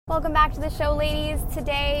Welcome back to the show, ladies.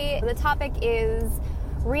 Today, the topic is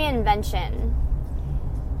reinvention.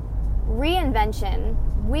 Reinvention.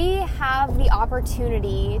 We have the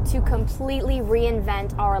opportunity to completely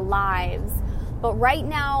reinvent our lives. But right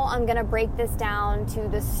now, I'm going to break this down to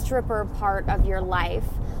the stripper part of your life.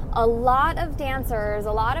 A lot of dancers,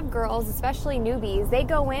 a lot of girls, especially newbies, they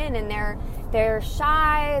go in and they're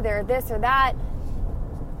shy, they're this or that.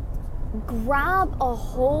 Grab a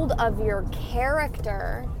hold of your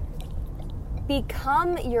character.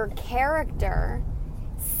 Become your character.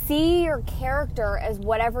 See your character as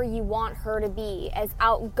whatever you want her to be, as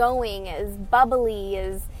outgoing, as bubbly,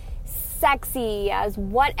 as sexy, as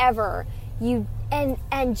whatever.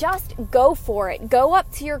 And just go for it. Go up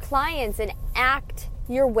to your clients and act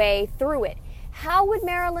your way through it. How would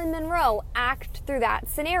Marilyn Monroe act through that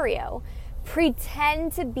scenario?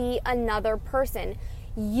 Pretend to be another person.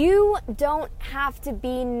 You don't have to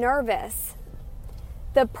be nervous.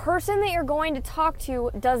 The person that you're going to talk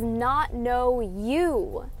to does not know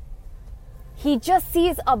you. He just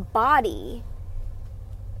sees a body.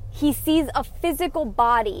 He sees a physical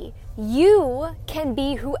body. You can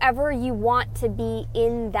be whoever you want to be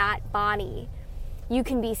in that body. You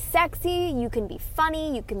can be sexy, you can be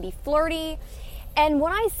funny, you can be flirty. And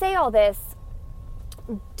when I say all this,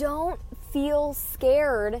 don't feel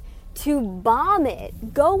scared to bomb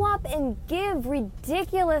it. Go up and give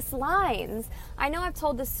ridiculous lines. I know I've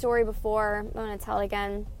told this story before. I'm going to tell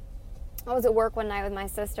again. I was at work one night with my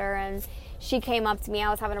sister, and she came up to me. I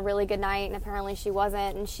was having a really good night, and apparently she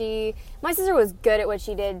wasn't. And my sister was good at what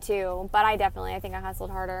she did too, but I think I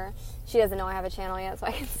hustled harder. She doesn't know I have a channel yet, so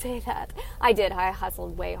I can say that. I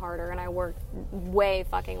hustled way harder, and I worked way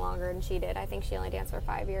fucking longer than she did. I think she only danced for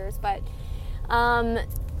 5 years, but,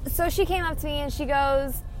 so she came up to me and she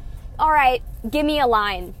goes, all right, give me a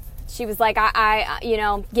line. She was like,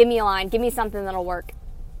 give me a line. Give me something that'll work.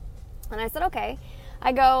 And I said, okay.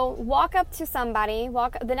 I go, walk up to somebody,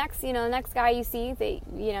 the next guy you see that,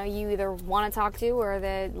 you either want to talk to or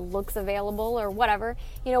that looks available or whatever,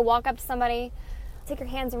 walk up to somebody, take your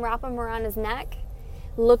hands and wrap them around his neck,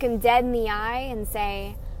 look him dead in the eye and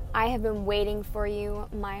say, I have been waiting for you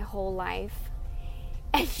my whole life.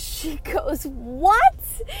 And she goes, what?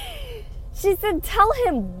 She said, tell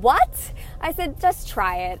him what? I said, just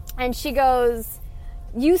try it. And she goes,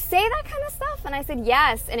 you say that kind of stuff? And I said,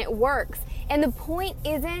 yes, and it works. And the point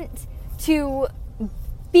isn't to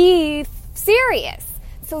be serious.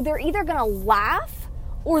 So they're either going to laugh,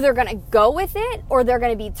 or they're going to go with it, or they're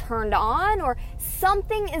going to be turned on, or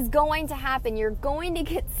something is going to happen. You're going to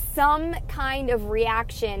get some kind of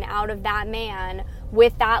reaction out of that man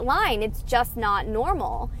with that line. It's just not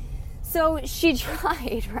normal. So she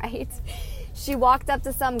tried, right? She walked up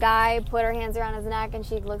to some guy, put her hands around his neck, and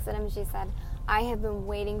she looks at him and she said, I have been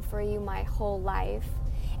waiting for you my whole life.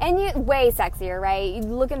 And way sexier, right? You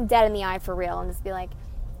look him dead in the eye for real and just be like,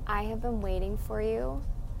 I have been waiting for you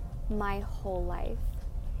my whole life.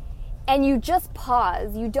 And you just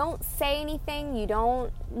pause. You don't say anything.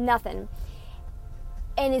 Nothing.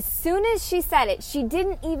 And as soon as she said it, she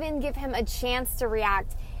didn't even give him a chance to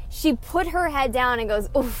react. She put her head down and goes,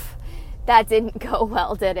 oof, that didn't go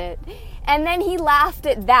well, did it? And then he laughed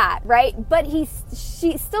at that, right? But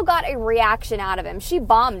she still got a reaction out of him. She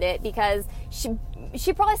bombed it because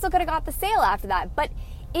she probably still could have got the sale after that. But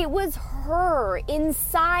it was her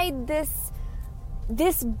inside this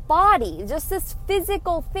body, just this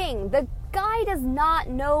physical thing. The guy does not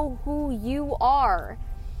know who you are.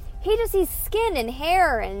 He just sees skin and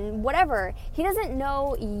hair and whatever. He doesn't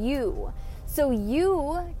know you. So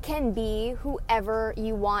you can be whoever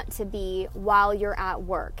you want to be while you're at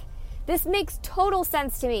work. This makes total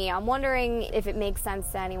sense to me. I'm wondering if it makes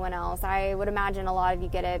sense to anyone else. I would imagine a lot of you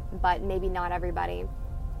get it, but maybe not everybody.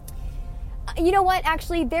 You know what?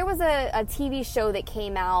 Actually, there was a TV show that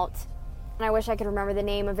came out, and I wish I could remember the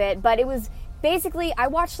name of it, but it was basically, I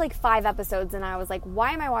watched like 5 episodes, and I was like,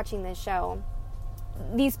 why am I watching this show?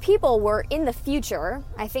 These people were in the future,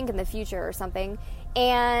 I think in the future or something,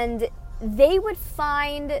 and they would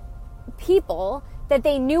find people that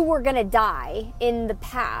they knew were going to die in the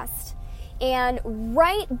past. And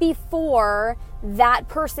right before that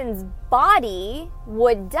person's body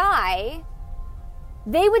would die,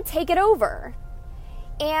 they would take it over.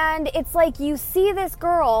 And it's like you see this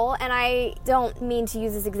girl, and I don't mean to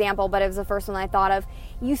use this example, but it was the first one I thought of.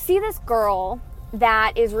 You see this girl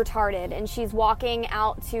that is retarded, and she's walking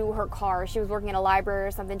out to her car. She was working in a library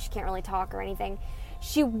or something. She can't really talk or anything.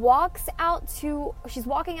 She's walking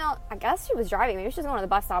out, I guess she was driving. Maybe she was going to the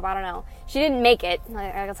bus stop. I don't know. She didn't make it.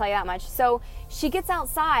 I can tell you that much. So she gets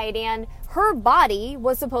outside, and her body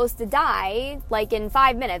was supposed to die like in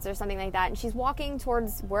 5 minutes or something like that. And she's walking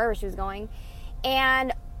towards wherever she was going,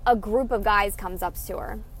 and a group of guys comes up to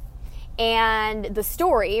her. And the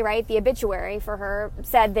story, right, the obituary for her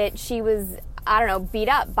said that she was, I don't know, beat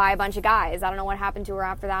up by a bunch of guys. I don't know what happened to her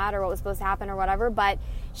after that or what was supposed to happen or whatever, but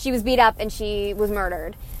she was beat up and she was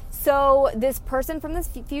murdered. So this person from the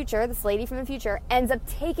future, this lady from the future, ends up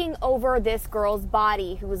taking over this girl's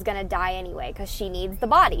body who was going to die anyway, because she needs the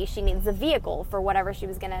body. She needs the vehicle for whatever she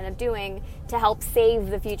was going to end up doing to help save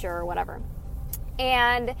the future or whatever.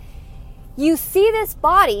 And you see this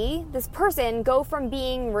body, this person, go from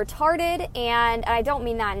being retarded, and I don't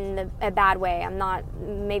mean that in a bad way.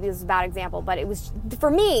 Maybe this is a bad example, but it was, for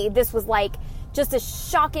me, this was like just a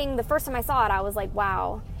shocking, the first time I saw it, I was like,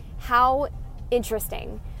 wow, how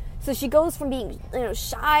interesting. So she goes from being,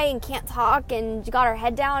 shy and can't talk and got her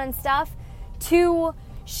head down and stuff to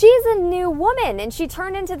she's a new woman, and she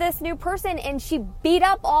turned into this new person, and she beat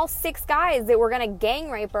up all 6 guys that were going to gang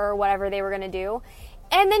rape her or whatever they were going to do.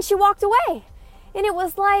 And then she walked away. And it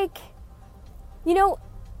was like, it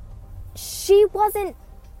wasn't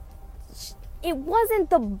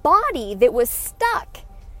the body that was stuck.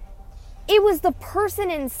 It was the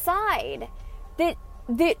person inside that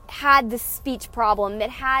had the speech problem, that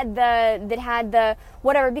had the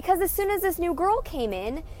whatever. Because as soon as this new girl came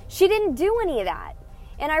in, she didn't do any of that.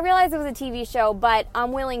 And I realize it was a TV show, but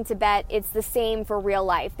I'm willing to bet it's the same for real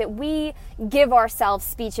life, that we give ourselves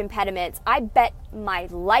speech impediments. I bet my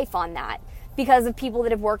life on that because of people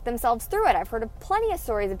that have worked themselves through it. I've heard of plenty of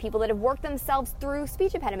stories of people that have worked themselves through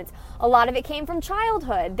speech impediments. A lot of it came from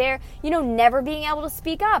childhood. They're, never being able to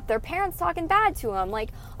speak up, their parents talking bad to them,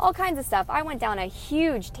 like all kinds of stuff. I went down a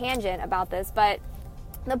huge tangent about this, but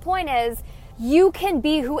the point is, you can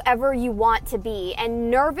be whoever you want to be,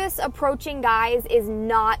 and nervous approaching guys is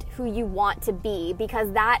not who you want to be,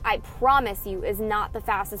 because that, I promise you, is not the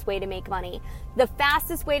fastest way to make money. The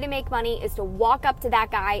fastest way to make money is to walk up to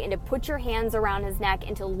that guy and to put your hands around his neck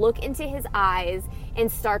and to look into his eyes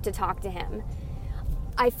and start to talk to him.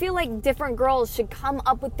 I feel like different girls should come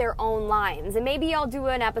up with their own lines, and maybe I'll do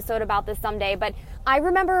an episode about this someday, but I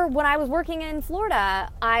remember when I was working in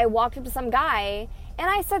Florida, I walked up to some guy and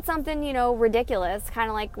I said something, ridiculous, kind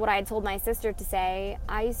of like what I had told my sister to say.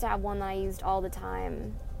 I used to have one that I used all the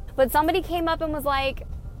time. But somebody came up and was like,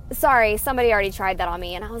 sorry, somebody already tried that on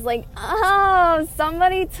me. And I was like, oh,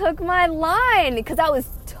 somebody took my line, because that was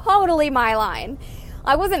totally my line.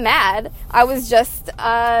 I wasn't mad. I was just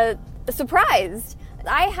surprised.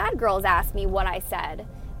 I had girls ask me what I said.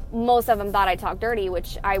 Most of them thought I talked dirty,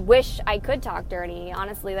 which I wish I could talk dirty.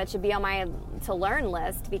 Honestly, that should be on my to learn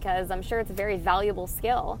list, because I'm sure it's a very valuable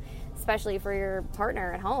skill, especially for your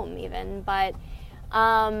partner at home even. But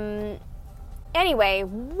anyway,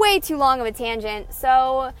 way too long of a tangent.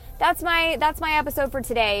 So that's my episode for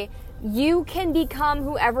today. You can become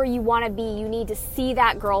whoever you want to be. You need to see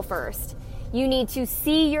that girl first. You need to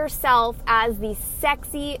see yourself as the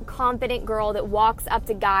sexy, confident girl that walks up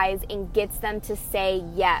to guys and gets them to say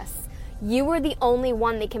yes. You are the only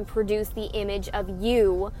one that can produce the image of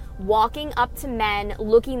you walking up to men,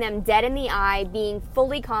 looking them dead in the eye, being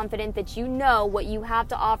fully confident that you know what you have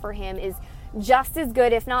to offer him is just as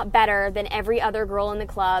good, if not better, than every other girl in the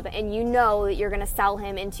club, and you know that you're going to sell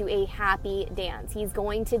him into a happy dance. He's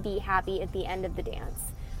going to be happy at the end of the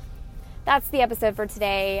dance. That's the episode for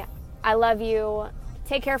today. I love you.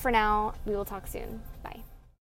 Take care for now. We will talk soon.